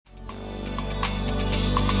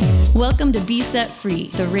Welcome to Be Set Free,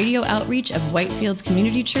 the radio outreach of Whitefields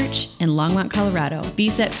Community Church in Longmont, Colorado. Be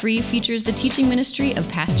Set Free features the teaching ministry of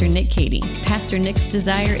Pastor Nick Cady. Pastor Nick's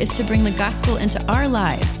desire is to bring the gospel into our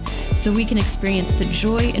lives so we can experience the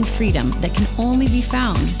joy and freedom that can only be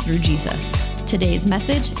found through Jesus. Today's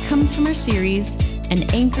message comes from our series, An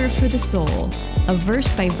Anchor for the Soul, a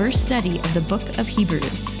verse-by-verse study of the book of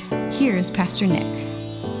Hebrews. Here's Pastor Nick.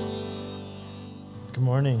 Good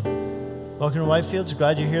morning. Welcome to Whitefields. We're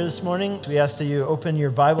glad you're here this morning. We ask that you open your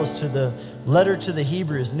Bibles to the letter to the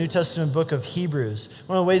Hebrews, the New Testament book of Hebrews.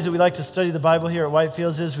 One of the ways that we like to study the Bible here at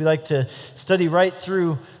Whitefields is we like to study right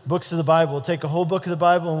through books of the Bible. We'll take a whole book of the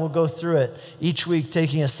Bible and we'll go through it each week,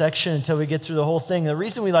 taking a section until we get through the whole thing. The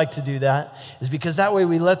reason we like to do that is because that way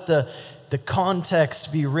we let the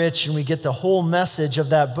context be rich and we get the whole message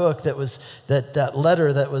of that book that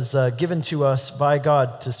letter that was given to us by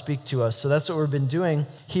God to speak to us. So that's what we've been doing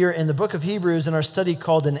here in the book of Hebrews in our study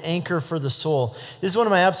called An Anchor for the Soul. This is one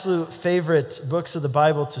of my absolute favorite books of the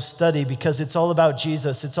Bible to study because it's all about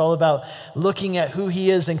Jesus. It's all about looking at who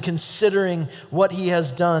he is and considering what he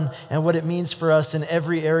has done and what it means for us in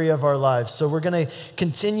every area of our lives. So we're going to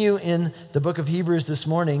continue in the book of Hebrews this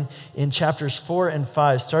morning in chapters 4 and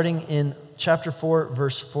 5, starting in chapter 4,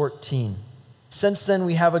 verse 14. Since then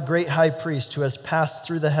we have a great high priest who has passed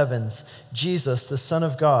through the heavens, Jesus, the Son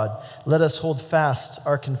of God. Let us hold fast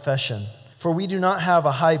our confession. For we do not have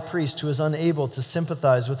a high priest who is unable to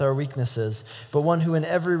sympathize with our weaknesses, but one who in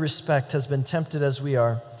every respect has been tempted as we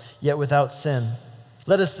are, yet without sin.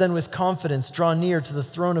 Let us then with confidence draw near to the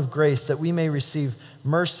throne of grace that we may receive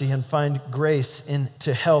mercy and find grace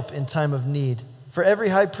to help in time of need. For every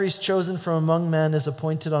high priest chosen from among men is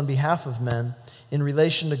appointed on behalf of men in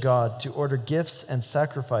relation to God to order gifts and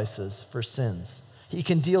sacrifices for sins. He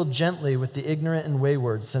can deal gently with the ignorant and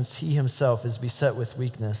wayward, since he himself is beset with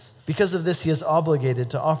weakness. Because of this, he is obligated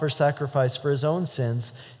to offer sacrifice for his own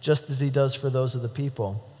sins, just as he does for those of the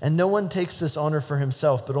people. And no one takes this honor for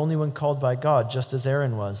himself, but only when called by God, just as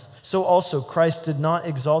Aaron was. So also Christ did not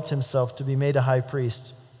exalt himself to be made a high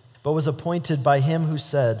priest, but was appointed by him who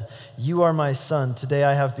said, "You are my son, today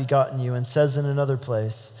I have begotten you," and says in another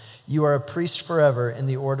place, "You are a priest forever in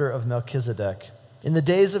the order of Melchizedek." In the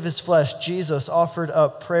days of his flesh, Jesus offered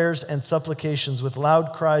up prayers and supplications with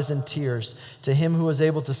loud cries and tears to him who was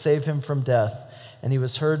able to save him from death, and he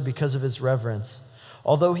was heard because of his reverence.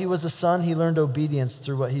 Although he was a son, he learned obedience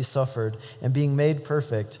through what he suffered, and being made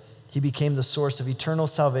perfect, he became the source of eternal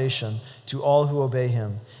salvation to all who obey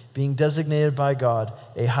him, being designated by God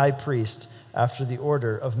a high priest after the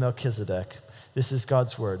order of Melchizedek. This is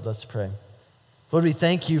God's word. Let's pray. Lord, we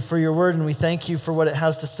thank you for your word and we thank you for what it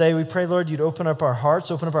has to say. We pray, Lord, you'd open up our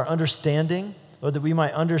hearts, open up our understanding, Lord, that we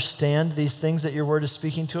might understand these things that your word is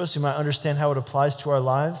speaking to us. We might understand how it applies to our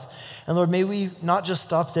lives. And Lord, may we not just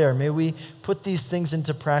stop there. May we put these things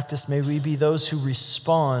into practice. May we be those who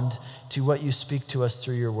respond to what you speak to us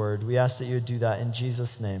through your word. We ask that you would do that in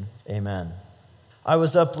Jesus' name. Amen. I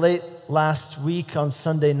was up late last week on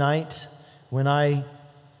Sunday night when I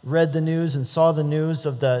read the news and saw the news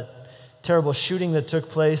of the terrible shooting that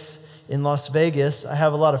took place in Las Vegas. I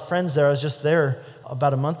have a lot of friends there. I was just there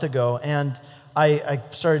about a month ago, and I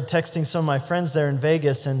started texting some of my friends there in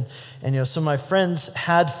Vegas, and some of my friends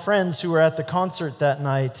had friends who were at the concert that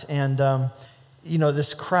night, and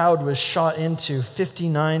this crowd was shot into,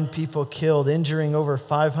 59 people killed, injuring over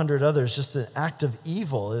 500 others, just an act of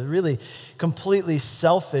evil, a really completely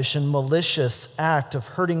selfish and malicious act of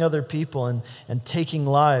hurting other people and taking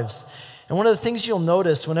lives. And one of the things you'll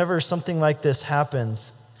notice whenever something like this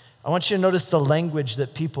happens, I want you to notice the language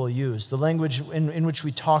that people use, the language in which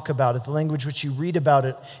we talk about it, the language which you read about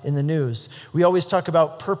it in the news. We always talk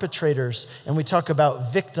about perpetrators and we talk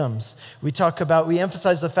about victims. We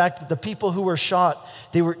emphasize the fact that the people who were shot,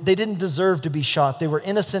 they didn't deserve to be shot. They were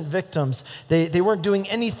innocent victims. They weren't doing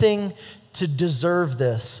anything to deserve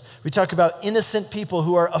this. We talk about innocent people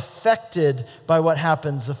who are affected by what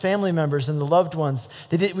happens, the family members and the loved ones.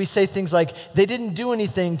 We say things like, they didn't do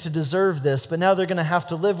anything to deserve this, but now they're going to have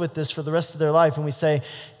to live with this for the rest of their life. And we say,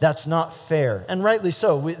 that's not fair. And rightly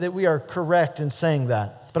so, we are correct in saying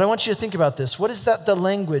that. But I want you to think about this. What is that the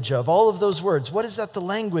language of? All of those words, what is that the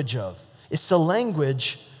language of? It's the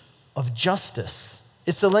language of justice.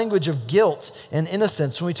 It's the language of guilt and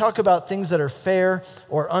innocence. When we talk about things that are fair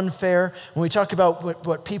or unfair, when we talk about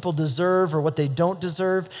what people deserve or what they don't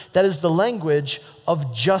deserve, that is the language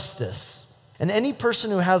of justice. And any person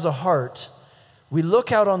who has a heart, we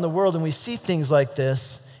look out on the world and we see things like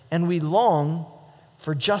this and we long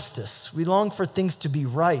for justice. We long for things to be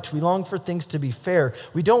right. We long for things to be fair.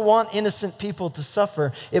 We don't want innocent people to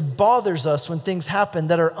suffer. It bothers us when things happen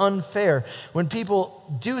that are unfair. When people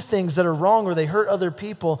do things that are wrong or they hurt other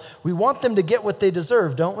people, we want them to get what they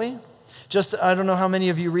deserve, don't we? I don't know how many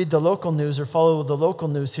of you read the local news or follow the local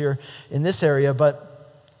news here in this area, but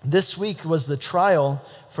this week was the trial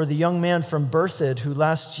for the young man from Berthoud who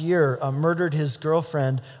last year murdered his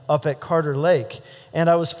girlfriend up at Carter Lake. And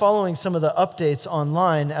I was following some of the updates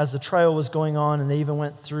online as the trial was going on, and they even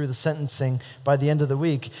went through the sentencing by the end of the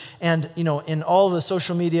week. And, in all the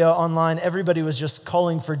social media online, everybody was just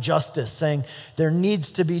calling for justice, saying there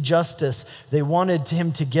needs to be justice. They wanted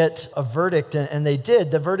him to get a verdict, and they did.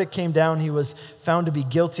 The verdict came down. He was found to be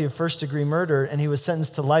guilty of first-degree murder, and he was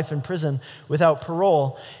sentenced to life in prison without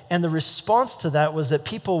parole. And the response to that was that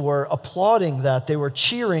people were applauding that. They were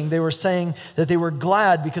cheering. They were saying that they were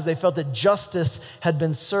glad because they felt that justice had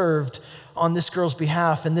been served on this girl's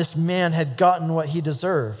behalf, and this man had gotten what he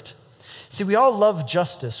deserved. See, we all love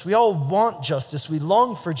justice. We all want justice. We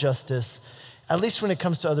long for justice, at least when it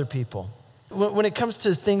comes to other people. When it comes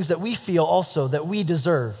to things that we feel also that we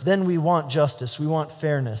deserve, then we want justice. We want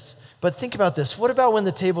fairness. But think about this. What about when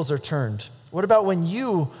the tables are turned? What about when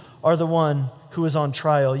you are the one who is on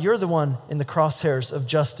trial? You're the one in the crosshairs of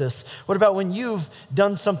justice. What about when you've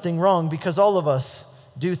done something wrong? Because all of us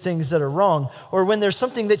do things that are wrong. Or when there's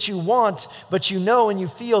something that you want, but you know and you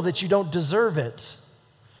feel that you don't deserve it.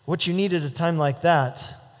 What you need at a time like that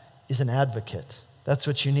is an advocate. That's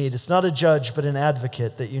what you need. It's not a judge, but an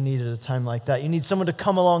advocate that you need at a time like that. You need someone to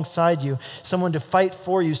come alongside you, someone to fight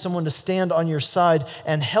for you, someone to stand on your side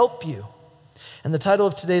and help you. And the title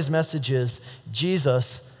of today's message is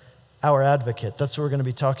Jesus, our advocate. That's what we're going to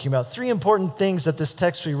be talking about. 3 important things that this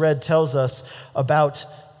text we read tells us about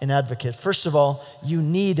an advocate. First of all, you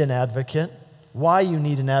need an advocate. Why you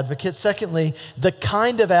need an advocate. Secondly, the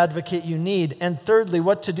kind of advocate you need. And thirdly,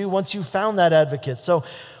 what to do once you've found that advocate. So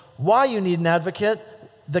why you need an advocate,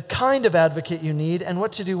 the kind of advocate you need, and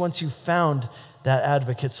what to do once you've found that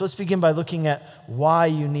advocate. So let's begin by looking at why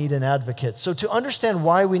you need an advocate. So to understand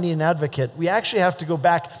why we need an advocate, we actually have to go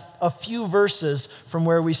back a few verses from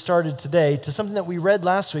where we started today to something that we read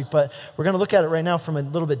last week, but we're going to look at it right now from a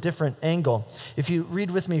little bit different angle. If you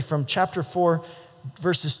read with me from chapter 4,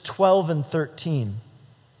 verses 12 and 13,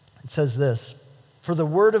 it says this: "For the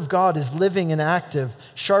word of God is living and active,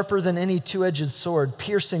 sharper than any two-edged sword,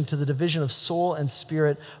 piercing to the division of soul and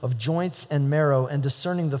spirit, of joints and marrow, and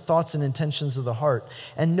discerning the thoughts and intentions of the heart.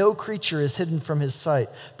 And no creature is hidden from his sight,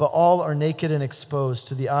 but all are naked and exposed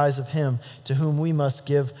to the eyes of him to whom we must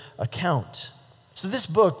give account." So this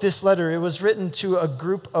book, this letter, it was written to a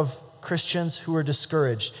group of Christians who were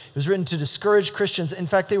discouraged. It was written to discourage Christians. In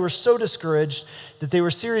fact, they were so discouraged that they were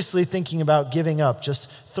seriously thinking about giving up, just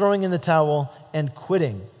throwing in the towel and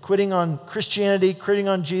quitting on Christianity, quitting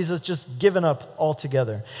on Jesus, just giving up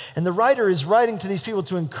altogether. And the writer is writing to these people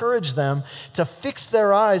to encourage them to fix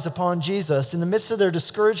their eyes upon Jesus in the midst of their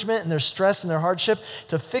discouragement and their stress and their hardship,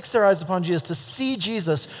 to fix their eyes upon Jesus, to see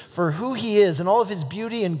Jesus for who he is and all of his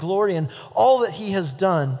beauty and glory and all that he has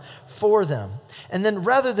done for them. And then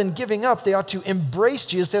rather than giving up, they ought to embrace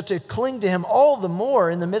Jesus. They have to cling to him all the more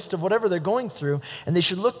in the midst of whatever they're going through. And they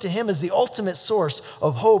should look to him as the ultimate source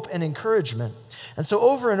of hope and encouragement. And so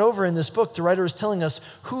over and over in this book, the writer is telling us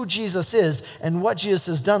who Jesus is and what Jesus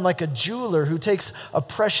has done, like a jeweler who takes a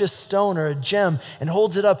precious stone or a gem and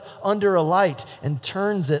holds it up under a light and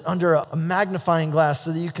turns it under a magnifying glass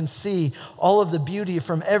so that you can see all of the beauty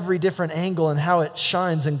from every different angle and how it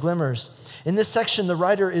shines and glimmers. In this section, the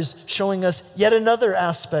writer is showing us yet another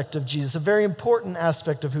aspect of Jesus, a very important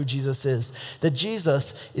aspect of who Jesus is, that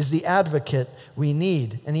Jesus is the advocate we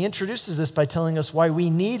need. And he introduces this by telling us why we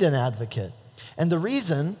need an advocate. And the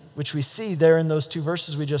reason, which we see there in those 2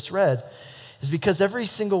 verses we just read, is because every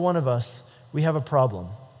single one of us, we have a problem.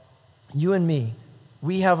 You and me,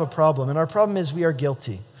 we have a problem. And our problem is we are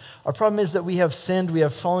guilty. Our problem is that we have sinned, we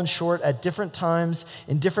have fallen short at different times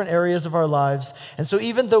in different areas of our lives. And so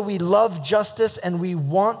even though we love justice and we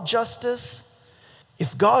want justice,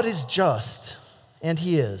 if God is just, and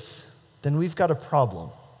he is, then we've got a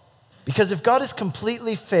problem. Because if God is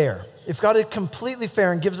completely fair,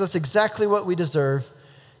 and gives us exactly what we deserve,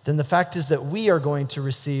 then the fact is that we are going to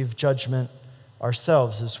receive judgment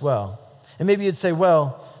ourselves as well. And maybe you'd say,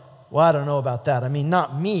 well, I don't know about that. I mean,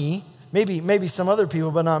 not me. Maybe some other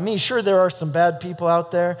people, but not me. Sure, there are some bad people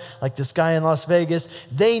out there, like this guy in Las Vegas.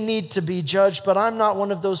 They need to be judged, but I'm not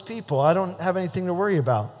one of those people. I don't have anything to worry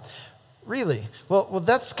about. Really? Well,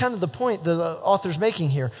 that's kind of the point the author's making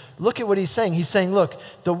here. Look at what he's saying. He's saying, look,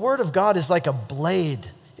 the word of God is like a blade.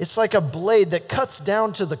 It's like a blade that cuts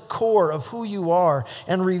down to the core of who you are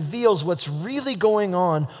and reveals what's really going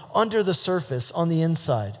on under the surface on the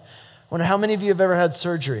inside. I wonder how many of you have ever had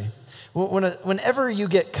surgery? Whenever you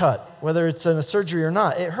get cut, whether it's in a surgery or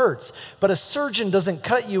not, it hurts. But a surgeon doesn't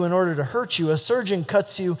cut you in order to hurt you. A surgeon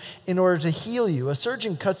cuts you in order to heal you. A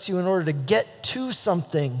surgeon cuts you in order to get to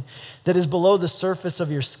something that is below the surface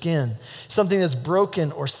of your skin, something that's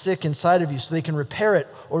broken or sick inside of you so they can repair it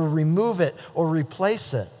or remove it or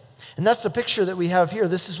replace it. And that's the picture that we have here.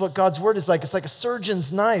 This is what God's word is like. It's like a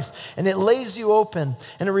surgeon's knife, and it lays you open,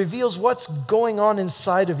 and it reveals what's going on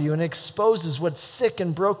inside of you, and it exposes what's sick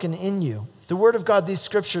and broken in you. The word of God, these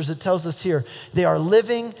scriptures, it tells us here, they are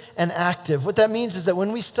living and active. What that means is that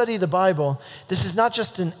when we study the Bible, this is not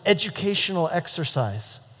just an educational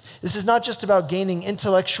exercise. This is not just about gaining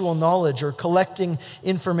intellectual knowledge or collecting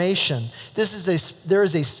information. There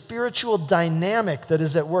is a spiritual dynamic that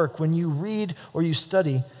is at work when you read or you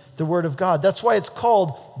study the Word of God. That's why it's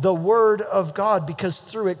called the Word of God, because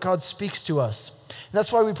through it, God speaks to us. And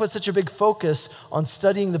that's why we put such a big focus on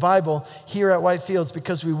studying the Bible here at Whitefields,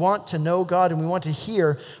 because we want to know God and we want to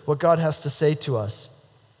hear what God has to say to us.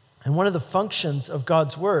 And one of the functions of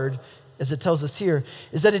God's Word, as it tells us here,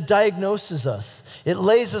 is that it diagnoses us. It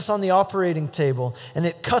lays us on the operating table, and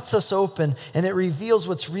it cuts us open, and it reveals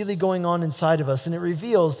what's really going on inside of us. And it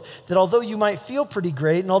reveals that although you might feel pretty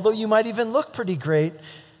great, and although you might even look pretty great,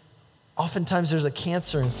 oftentimes there's a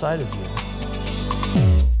cancer inside of you.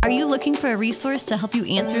 Are you looking for a resource to help you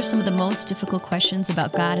answer some of the most difficult questions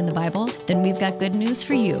about God in the Bible? Then we've got good news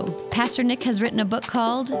for you. Pastor Nick has written a book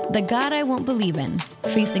called The God I Won't Believe In,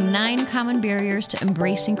 Facing 9 Common Barriers to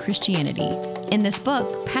Embracing Christianity. In this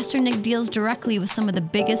book, Pastor Nick deals directly with some of the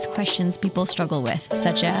biggest questions people struggle with,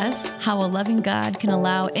 such as how a loving God can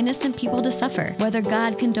allow innocent people to suffer, whether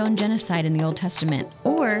God condoned genocide in the Old Testament,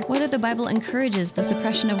 or whether the Bible encourages the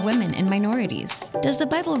suppression of women and minorities. Does the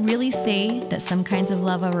Bible really say that some kinds of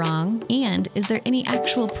love are wrong? And is there any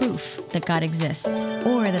actual proof that God exists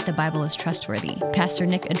or that the Bible is trustworthy? Pastor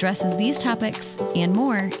Nick addresses these topics and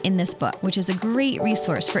more in this book, which is a great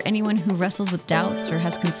resource for anyone who wrestles with doubts or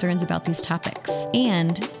has concerns about these topics.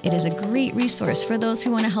 And it is a great resource for those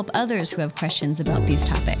who want to help others who have questions about these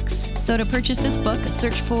topics. So to purchase this book,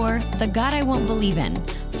 search for The God I Won't Believe In,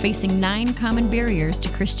 Facing 9 Common Barriers to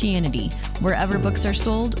Christianity, wherever books are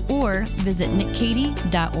sold, or visit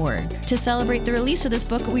nickcady.org. To celebrate the release of this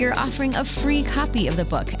book, we are offering a free copy of the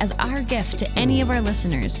book as our gift to any of our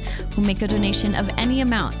listeners who make a donation of any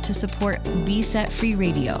amount to support Be Set Free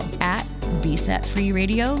Radio at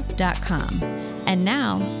besetfreeradio.com. And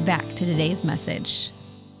now, back to today's message.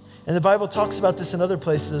 And the Bible talks about this in other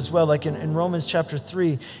places as well, like in Romans chapter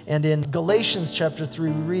 3 and in Galatians chapter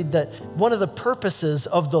 3, we read that one of the purposes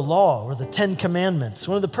of the law, or the 10 Commandments,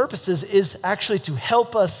 one of the purposes is actually to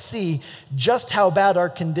help us see just how bad our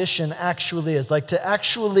condition actually is, like to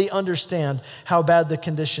actually understand how bad the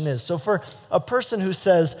condition is. So for a person who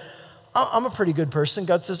says, I'm a pretty good person,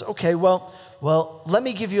 God says, okay, well, let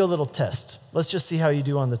me give you a little test. Let's just see how you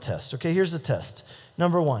do on the test. Okay, here's the test.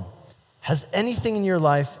 Number 1. Has anything in your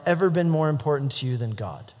life ever been more important to you than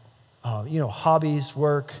God? Hobbies,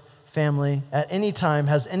 work, family. At any time,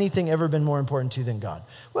 has anything ever been more important to you than God?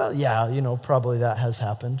 Well, yeah, probably that has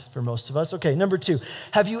happened for most of us. Okay, number 2,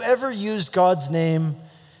 have you ever used God's name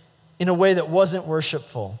in a way that wasn't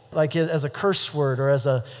worshipful, like as a curse word or as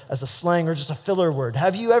a slang or just a filler word?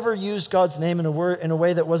 Have you ever used God's name in a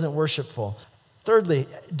way that wasn't worshipful? Thirdly,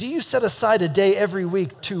 do you set aside a day every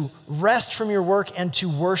week to rest from your work and to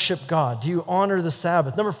worship God? Do you honor the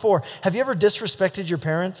Sabbath? Number 4, have you ever disrespected your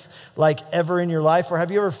parents, like ever in your life? Or have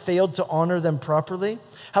you ever failed to honor them properly?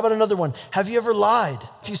 How about another one? Have you ever lied?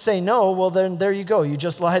 If you say no, well then there you go. You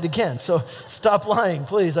just lied again. So stop lying,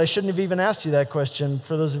 please. I shouldn't have even asked you that question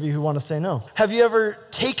for those of you who want to say no. Have you ever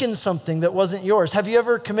taken something that wasn't yours? Have you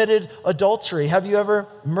ever committed adultery? Have you ever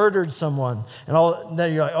murdered someone? And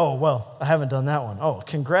then you're like, oh, well, I haven't done that one. Oh,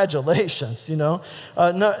 congratulations, No,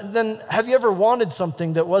 then have you ever wanted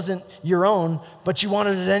something that wasn't your own, but you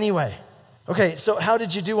wanted it anyway? Okay, so how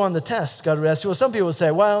did you do on the test? God would ask you. Well, some people would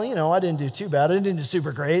say, well, I didn't do too bad. I didn't do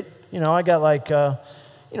super great. I got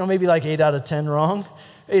maybe like 8 out of 10 wrong,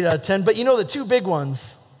 8 out of 10. But the 2 big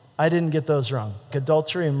ones, I didn't get those wrong.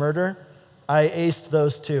 Adultery and murder, I aced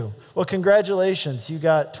those 2. Well, congratulations, you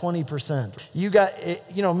got 20%. You got,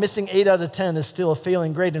 missing 8 out of 10 is still a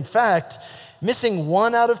failing grade. In fact, missing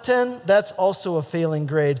 1 out of 10, that's also a failing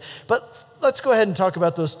grade. But let's go ahead and talk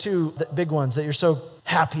about those 2 big ones that you're so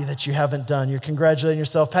happy that you haven't done. You're congratulating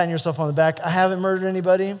yourself, patting yourself on the back. I haven't murdered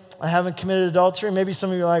anybody. I haven't committed adultery. Maybe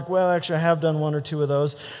some of you are like, well, actually, I have done one or two of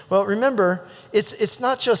those. Well, remember, it's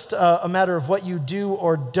not just a matter of what you do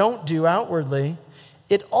or don't do outwardly.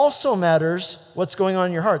 It also matters what's going on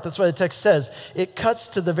in your heart. That's why the text says it cuts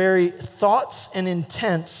to the very thoughts and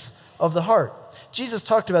intents of the heart. Jesus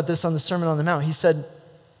talked about this on the Sermon on the Mount. He said,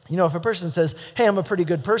 if a person says, hey, I'm a pretty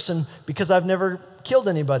good person because I've never killed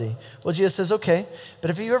anybody. Well, Jesus says, okay, but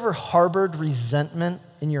have you ever harbored resentment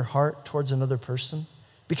in your heart towards another person?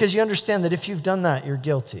 Because you understand that if you've done that, you're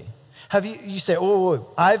guilty. You say,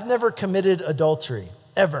 I've never committed adultery,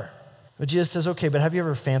 ever. But Jesus says, okay, but have you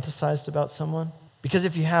ever fantasized about someone? Because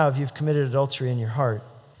if you have, you've committed adultery in your heart.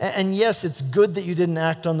 And yes, it's good that you didn't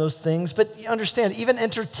act on those things, but you understand, even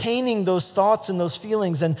entertaining those thoughts and those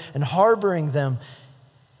feelings and harboring them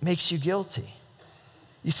makes you guilty.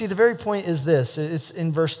 You see, the very point is this. It's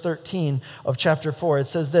in verse 13 of chapter 4. It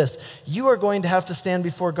says this, you are going to have to stand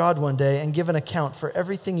before God one day and give an account for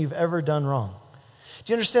everything you've ever done wrong.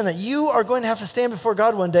 Do you understand that? You are going to have to stand before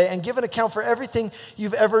God one day and give an account for everything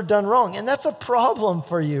you've ever done wrong. And that's a problem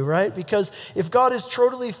for you, right? Because if God is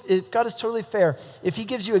totally fair, if he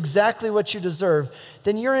gives you exactly what you deserve,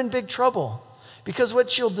 then you're in big trouble. Because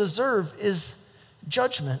what you'll deserve is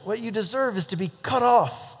judgment. What you deserve is to be cut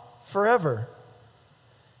off forever.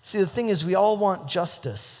 See, the thing is, we all want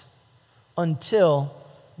justice until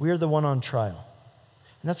we're the one on trial.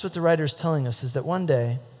 And that's what the writer is telling us, is that one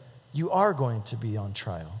day you are going to be on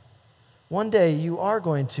trial. One day you are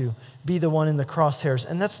going to be the one in the crosshairs,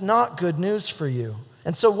 and that's not good news for you.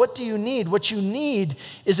 And so what do you need? What you need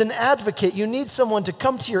is an advocate. You need someone to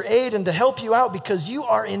come to your aid and to help you out because you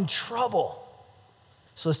are in trouble.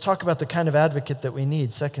 So let's talk about the kind of advocate that we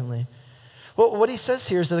need, secondly. Well, what he says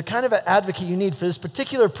here is that the kind of advocate you need for this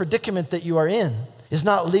particular predicament that you are in is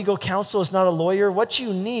not legal counsel, it's not a lawyer. What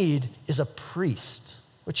you need is a priest.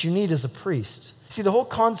 What you need is a priest. See, the whole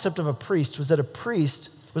concept of a priest was that a priest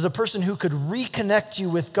was a person who could reconnect you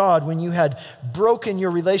with God when you had broken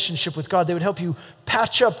your relationship with God. They would help you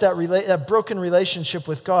patch up that broken relationship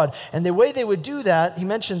with God. And the way they would do that, he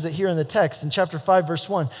mentions it here in the text in chapter 5, verse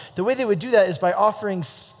 1. The way they would do that is by offering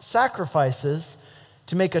sacrifices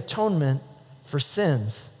to make atonement for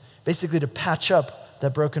sins, basically to patch up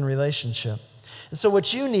that broken relationship. And so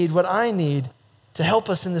what you need, what I need to help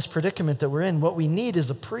us in this predicament that we're in, what we need is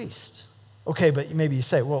a priest. Okay, but maybe you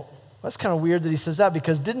say, well, that's kind of weird that he says that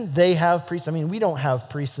because didn't they have priests? I mean, we don't have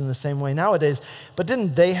priests in the same way nowadays, but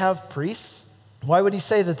didn't they have priests? Why would he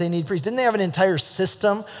say that they need priests? Didn't they have an entire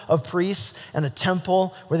system of priests and a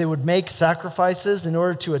temple where they would make sacrifices in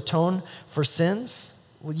order to atone for sins?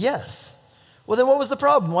 Well, yes. Well, then what was the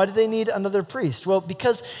problem? Why did they need another priest? Well,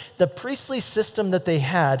 because the priestly system that they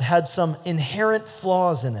had some inherent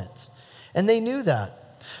flaws in it, and they knew that.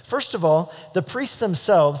 First of all, the priests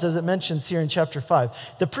themselves, as it mentions here in chapter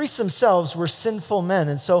 5, the priests themselves were sinful men.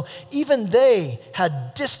 And so even they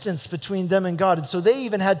had distance between them and God. And so they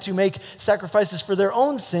even had to make sacrifices for their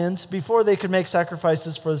own sins before they could make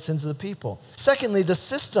sacrifices for the sins of the people. Secondly, the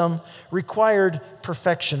system required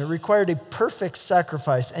perfection. It required a perfect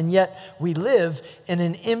sacrifice. And yet we live in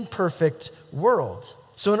an imperfect world.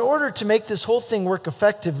 So in order to make this whole thing work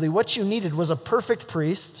effectively, what you needed was a perfect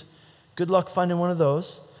priest. Good luck finding one of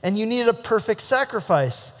those. And you needed a perfect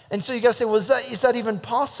sacrifice. And so you got to say, well, is that even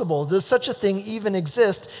possible? Does such a thing even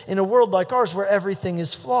exist in a world like ours where everything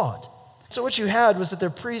is flawed? So what you had was that their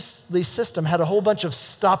priestly system had a whole bunch of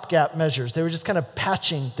stopgap measures. They were just kind of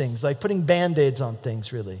patching things, like putting Band-Aids on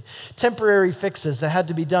things, really. Temporary fixes that had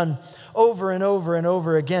to be done over and over and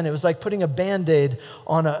over again. It was like putting a Band-Aid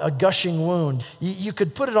on a gushing wound. You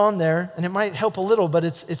could put it on there, and it might help a little, but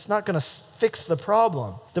it's not going to fix the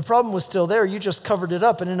problem. The problem was still there. You just covered it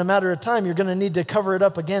up, and in a matter of time, you're going to need to cover it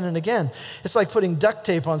up again and again. It's like putting duct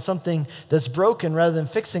tape on something that's broken rather than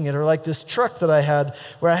fixing it, or like this truck that I had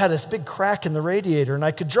where I had this big crack in the radiator, and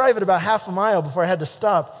I could drive it about half a mile before I had to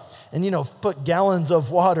stop and, put gallons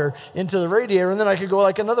of water into the radiator, and then I could go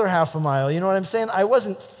like another half a mile. You know what I'm saying? I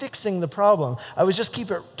wasn't fixing the problem. I was just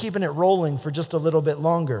keeping it rolling for just a little bit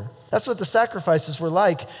longer. That's what the sacrifices were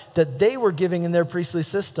like that they were giving in their priestly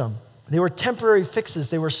system. They were temporary fixes.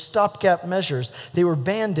 They were stopgap measures. They were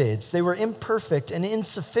Band-Aids. They were imperfect and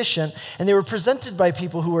insufficient, and they were presented by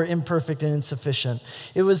people who were imperfect and insufficient.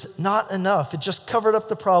 It was not enough. It just covered up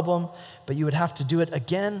the problem, but you would have to do it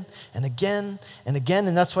again and again and again,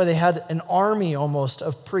 and that's why they had an army almost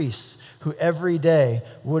of priests who every day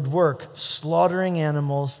would work slaughtering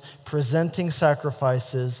animals, presenting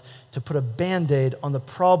sacrifices to put a Band-Aid on the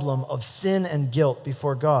problem of sin and guilt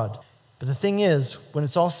before God. But the thing is, when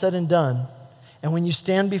it's all said and done, And when you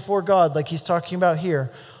stand before God, like he's talking about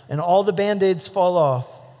here, and all the Band-Aids fall off,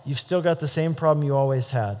 you've still got the same problem you always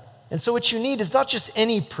had. And so what you need is not just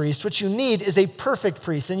any priest. What you need is a perfect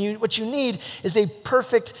priest. And what you need is a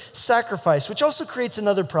perfect sacrifice, which also creates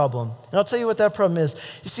another problem. And I'll tell you what that problem is.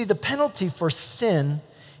 You see, the penalty for sin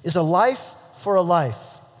is a life for a life.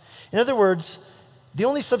 In other words, the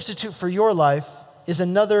only substitute for your life is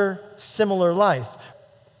another similar life.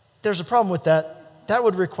 There's a problem with that. That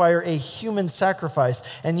would require a human sacrifice.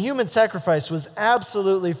 And human sacrifice was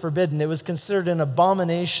absolutely forbidden. It was considered an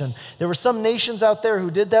abomination. There were some nations out there who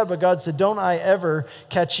did that, but God said, don't I ever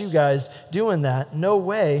catch you guys doing that. No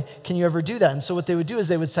way can you ever do that. And so what they would do is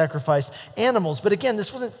they would sacrifice animals. But again,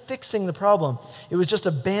 this wasn't fixing the problem. It was just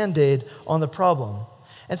a Band-Aid on the problem.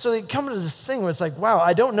 And so they come to this thing where it's like, wow,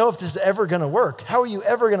 I don't know if this is ever going to work. How are you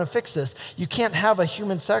ever going to fix this? You can't have a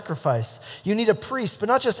human sacrifice. You need a priest, but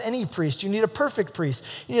not just any priest. You need a perfect priest.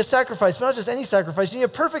 You need a sacrifice, but not just any sacrifice. You need a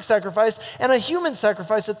perfect sacrifice and a human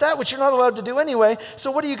sacrifice at that, which you're not allowed to do anyway.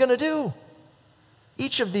 So what are you going to do?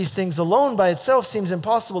 Each of these things alone by itself seems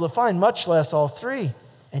impossible to find, much less all three.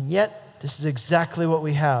 And yet, this is exactly what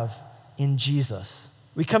we have in Jesus.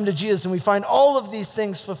 We come to Jesus and we find all of these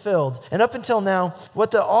things fulfilled. And up until now,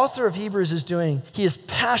 what the author of Hebrews is doing, he is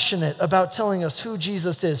passionate about telling us who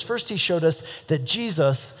Jesus is. First, he showed us that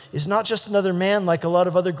Jesus is not just another man like a lot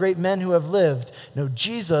of other great men who have lived. No,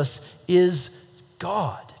 Jesus is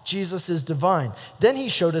God. Jesus is divine. Then he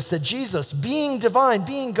showed us that Jesus, being divine,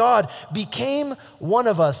 being God, became one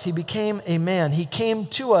of us. He became a man. He came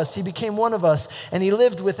to us. He became one of us. And he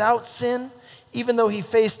lived without sin, even though he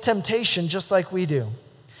faced temptation just like we do.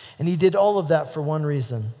 And he did all of that for one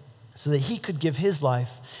reason, so that he could give his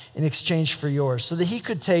life in exchange for yours, so that he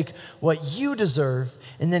could take what you deserve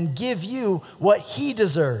and then give you what he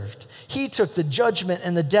deserved. He took the judgment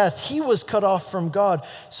and the death. He was cut off from God,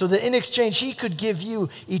 so that in exchange he could give you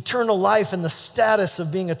eternal life and the status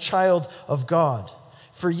of being a child of God.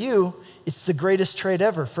 For you, it's the greatest trade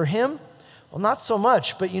ever. For him, well, not so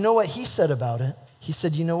much, but you know what he said about it? He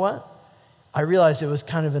said, you know what? I realized it was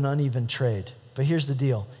kind of an uneven trade, but here's the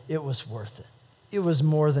deal. It was worth it. It was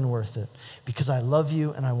more than worth it because I love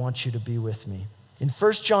you and I want you to be with me. In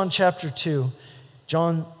 1 John chapter 2,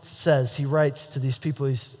 John says, he writes to these people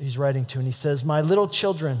he's writing to, and he says, my little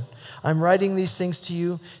children, I'm writing these things to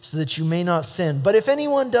you so that you may not sin. But if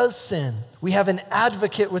anyone does sin, we have an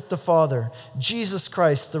advocate with the Father, Jesus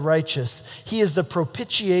Christ, the righteous. He is the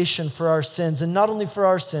propitiation for our sins, and not only for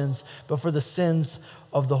our sins, but for the sins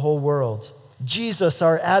of the whole world. Jesus,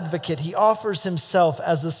 our advocate, he offers himself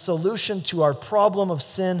as a solution to our problem of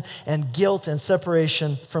sin and guilt and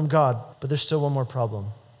separation from God. But there's still one more problem.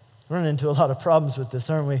 We're running into a lot of problems with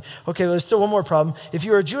this, aren't we? Okay, well, there's still one more problem. If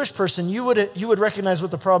you were a Jewish person, you would recognize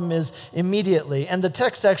what the problem is immediately. And the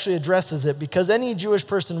text actually addresses it because any Jewish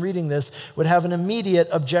person reading this would have an immediate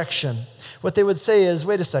objection. What they would say is,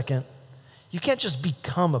 wait a second, you can't just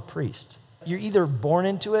become a priest. You're either born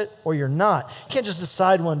into it or you're not. You can't just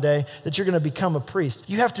decide one day that you're going to become a priest.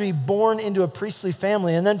 You have to be born into a priestly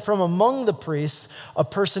family, and then from among the priests, a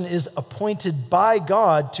person is appointed by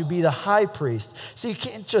God to be the high priest. So you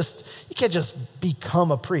can't just become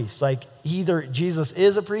a priest. Like either Jesus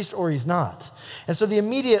is a priest or he's not. And so the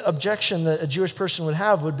immediate objection that a Jewish person would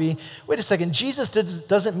have would be, wait a second, Jesus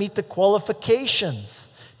doesn't meet the qualifications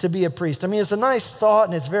to be a priest. I mean, it's a nice thought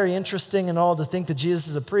and it's very interesting and all to think that Jesus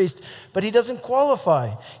is a priest, but he doesn't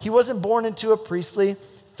qualify. He wasn't born into a priestly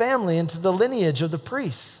family, into the lineage of the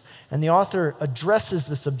priests. And the author addresses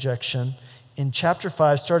this objection in chapter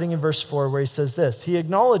 5, starting in verse 4, where he says this. He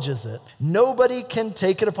acknowledges it. Nobody can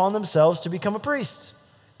take it upon themselves to become a priest.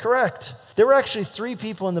 Correct. There were actually 3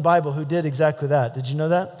 people in the Bible who did exactly that. Did you know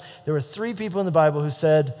that? There were 3 people in the Bible who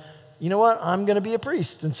said, you know what, I'm going to be a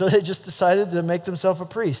priest. And so they just decided to make themselves a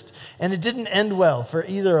priest. And it didn't end well for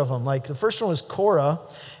either of them. Like the first one was Korah.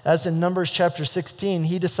 That's in Numbers chapter 16.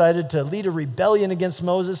 He decided to lead a rebellion against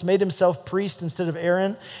Moses, made himself priest instead of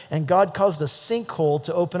Aaron, and God caused a sinkhole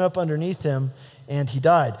to open up underneath him, and he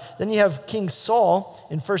died. Then you have King Saul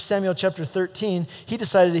in 1 Samuel chapter 13. He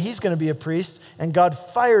decided that he's going to be a priest, and God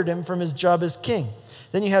fired him from his job as king.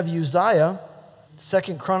 Then you have Uzziah,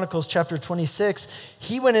 2 Chronicles chapter 26,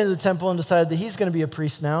 he went into the temple and decided that he's going to be a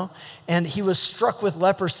priest now, and he was struck with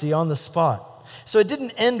leprosy on the spot. So it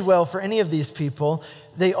didn't end well for any of these people.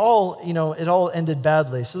 They all, it all ended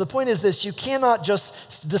badly. So the point is this, you cannot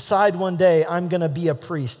just decide one day, I'm going to be a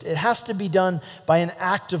priest. It has to be done by an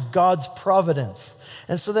act of God's providence.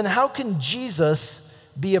 And so then how can Jesus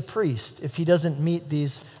be a priest if he doesn't meet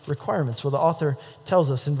these requirements? Well, the author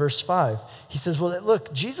tells us in verse 5. He says, well,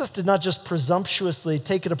 look, Jesus did not just presumptuously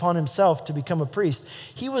take it upon himself to become a priest.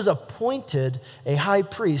 He was appointed a high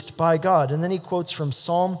priest by God. And then he quotes from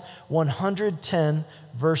Psalm 110,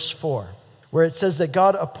 verse 4, where it says that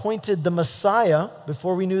God appointed the Messiah,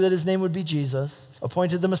 before we knew that his name would be Jesus,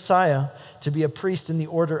 appointed the Messiah to be a priest in the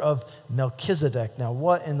order of Melchizedek. Now,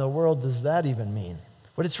 what in the world does that even mean?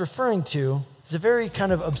 What it's referring to is a very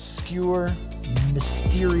kind of obscure,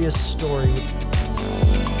 mysterious story.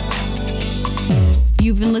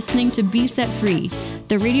 You've been listening to Be Set Free,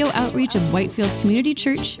 the radio outreach of Whitefields Community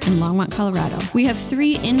Church in Longmont, Colorado. We have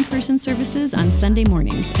 3 in-person services on Sunday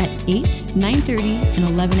mornings at 8, 9:30, and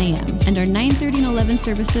 11 a.m. And our 9:30 and 11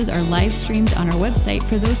 services are live streamed on our website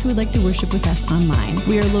for those who would like to worship with us online.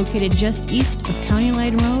 We are located just east of County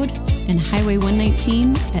Line Road and Highway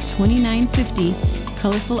 119 at 2950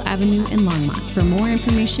 Colorful Avenue in Longmont. For more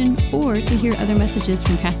information or to hear other messages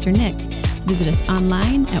from Pastor Nick, visit us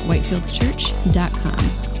online at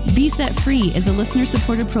whitefieldschurch.com. Be Set Free is a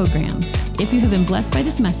listener-supported program. If you have been blessed by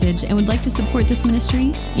this message and would like to support this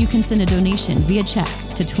ministry, you can send a donation via check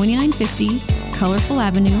to 2950 Colorful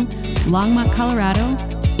Avenue, Longmont, Colorado,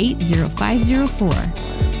 80504,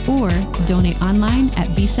 or donate online at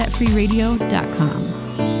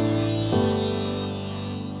besetfreeradio.com.